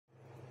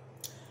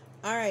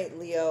All right,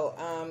 Leo.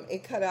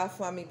 It cut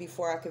off on me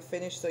before I could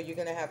finish, so you're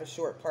going to have a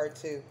short part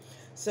two.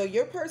 So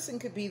your person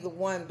could be the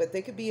one, but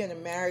they could be in a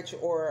marriage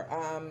or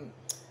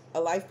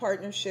a life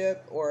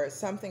partnership or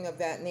something of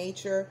that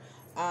nature.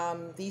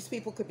 These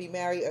people could be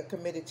married or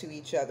committed to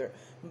each other.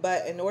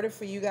 But in order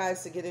for you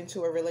guys to get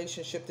into a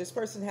relationship, this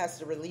person has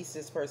to release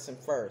this person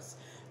first.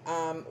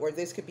 Or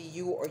this could be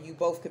you, or you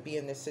both could be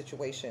in this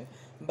situation.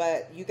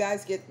 But you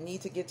guys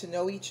need to get to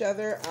know each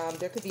other.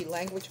 There could be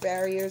language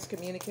barriers,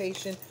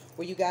 communication,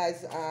 where you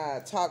guys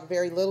talk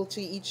very little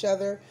to each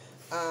other.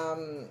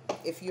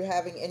 If you're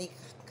having any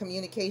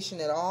communication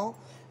at all,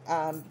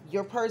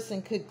 your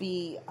person could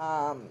be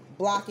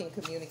blocking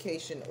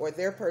communication, or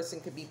their person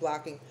could be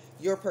blocking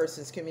your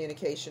person's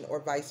communication, or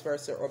vice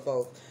versa, or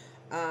both.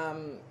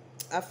 Um,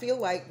 I feel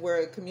like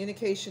where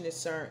communication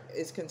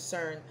is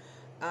concerned,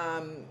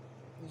 um,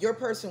 your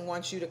person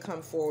wants you to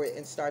come forward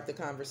and start the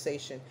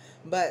conversation,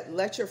 but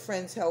let your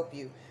friends help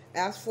you.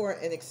 Ask for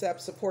and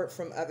accept support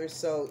from others.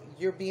 So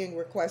you're being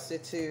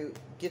requested to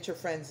get your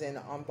friends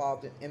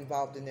involved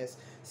in this.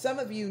 Some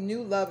of you,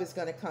 new love is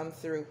going to come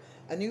through.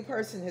 A new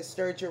person has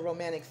stirred your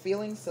romantic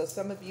feelings. So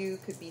some of you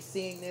could be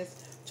seeing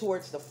this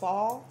towards the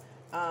fall,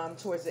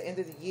 towards the end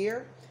of the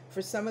year.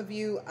 For some of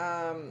you,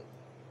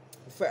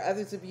 for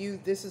others of you,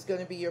 this is going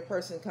to be your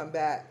person come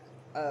back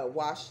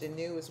washed and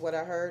new, is what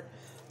I heard.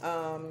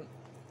 Um,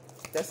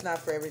 that's not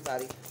for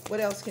everybody.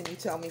 What else can you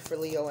tell me for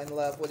Leo in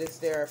love? What is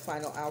their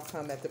final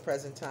outcome at the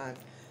present time?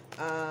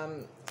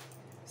 Um,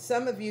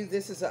 some of you,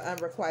 this is an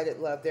unrequited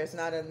love. There's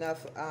not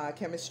enough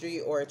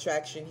chemistry or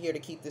attraction here to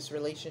keep this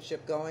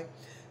relationship going.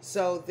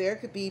 So there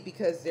could be,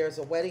 because there's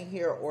a wedding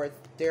here, or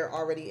they're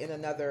already in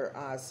another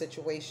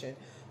situation,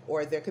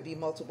 or there could be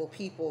multiple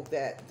people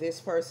that this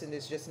person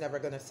is just never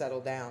going to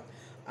settle down.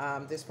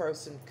 This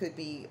person could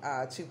be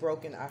too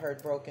broken. I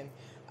heard broken,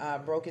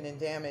 broken and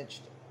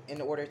damaged in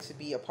order to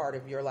be a part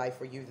of your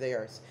life or you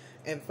theirs.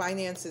 And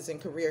finances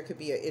and career could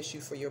be an issue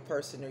for your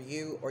person,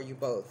 or you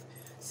both.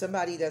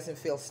 Somebody doesn't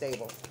feel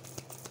stable.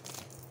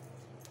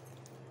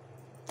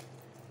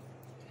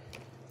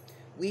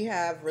 We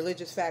have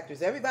religious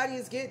factors. Everybody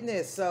is getting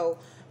this. So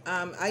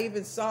I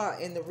even saw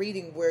in the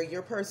reading where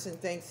your person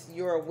thinks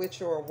you're a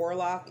witch or a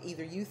warlock.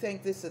 Either you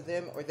think this of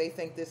them, or they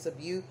think this of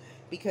you,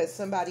 because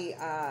somebody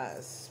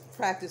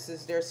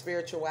practices their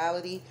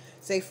spirituality.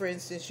 Say, for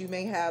instance, you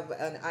may have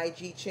an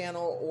IG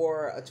channel,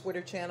 or a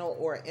Twitter channel,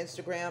 or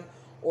Instagram,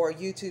 or a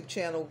YouTube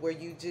channel where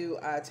you do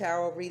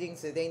tarot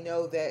readings, and they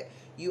know that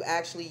you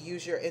actually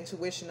use your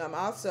intuition. I'm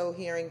also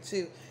hearing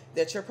too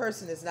that your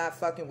person is not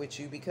fucking with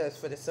you, because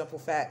for the simple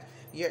fact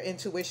your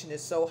intuition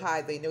is so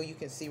high, they know you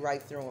can see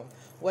right through them.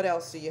 What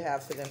else do you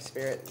have for them,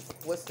 Spirit?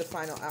 What's the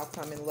final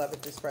outcome in love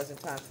at this present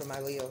time for my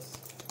Leos?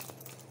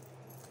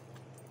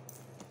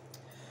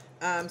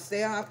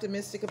 Stay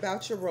optimistic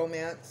about your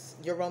romance,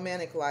 your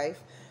romantic life.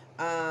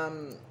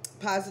 Um,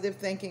 Positive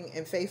thinking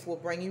and faith will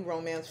bring you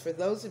romance. For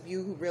those of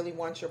you who really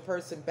want your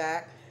person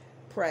back,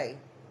 pray,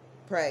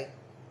 pray,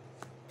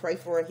 pray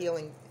for a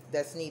healing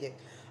that's needed.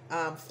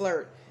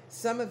 Flirt.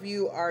 Some of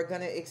you are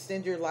going to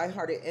extend your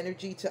lighthearted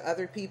energy to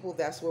other people.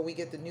 That's where we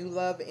get the new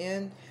love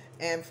in.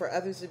 And for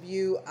others of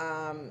you,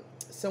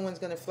 someone's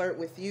going to flirt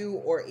with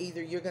you, or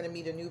either you're going to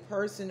meet a new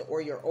person,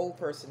 or your old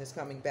person is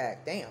coming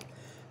back. Damn.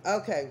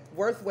 Okay,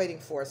 worth waiting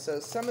for. So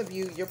some of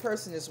you, your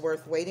person is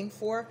worth waiting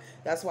for.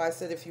 That's why I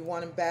said if you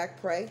want him back,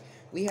 pray.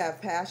 We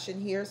have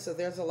passion here, so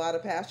there's a lot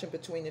of passion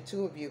between the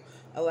two of you.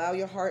 Allow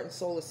your heart and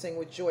soul to sing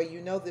with joy. You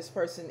know this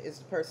person is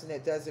the person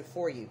that does it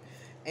for you.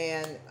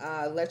 And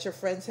let your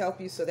friends help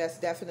you. So that's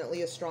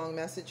definitely a strong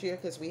message here,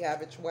 because we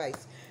have it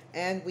twice.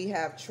 And we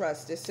have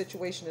trust. This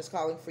situation is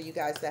calling for you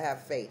guys to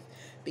have faith,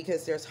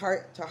 because there's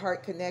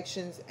heart-to-heart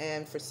connections.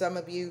 And for some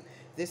of you,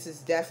 this is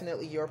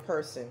definitely your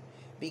person,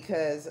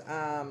 because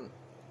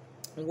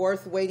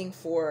worth waiting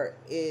for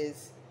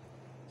is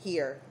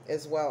here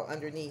as well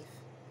underneath.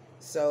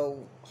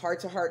 So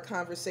heart-to-heart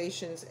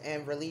conversations,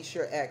 and release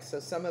your ex.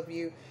 So some of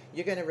you,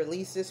 you're going to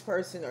release this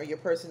person, or your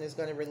person is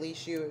going to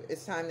release you.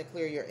 It's time to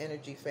clear your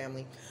energy,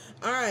 family.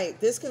 All right,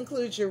 this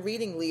concludes your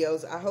reading,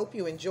 Leos. I hope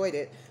you enjoyed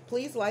it.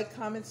 Please like,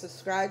 comment,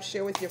 subscribe,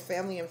 share with your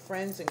family and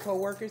friends and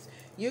coworkers.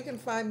 You can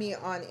find me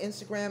on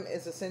Instagram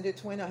as Ascended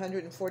Twin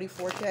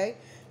 144K.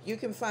 You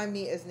can find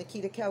me as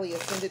Nikita Kelly,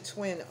 Ascended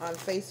Twin, on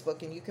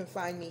Facebook, and you can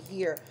find me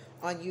here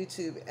on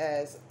YouTube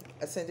as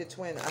Ascended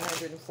Twin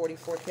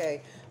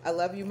 144K. I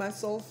love you, my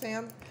soul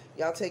fam.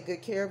 Y'all take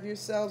good care of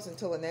yourselves.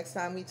 Until the next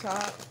time we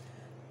talk,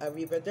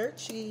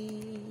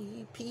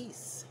 arrivederci.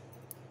 Peace.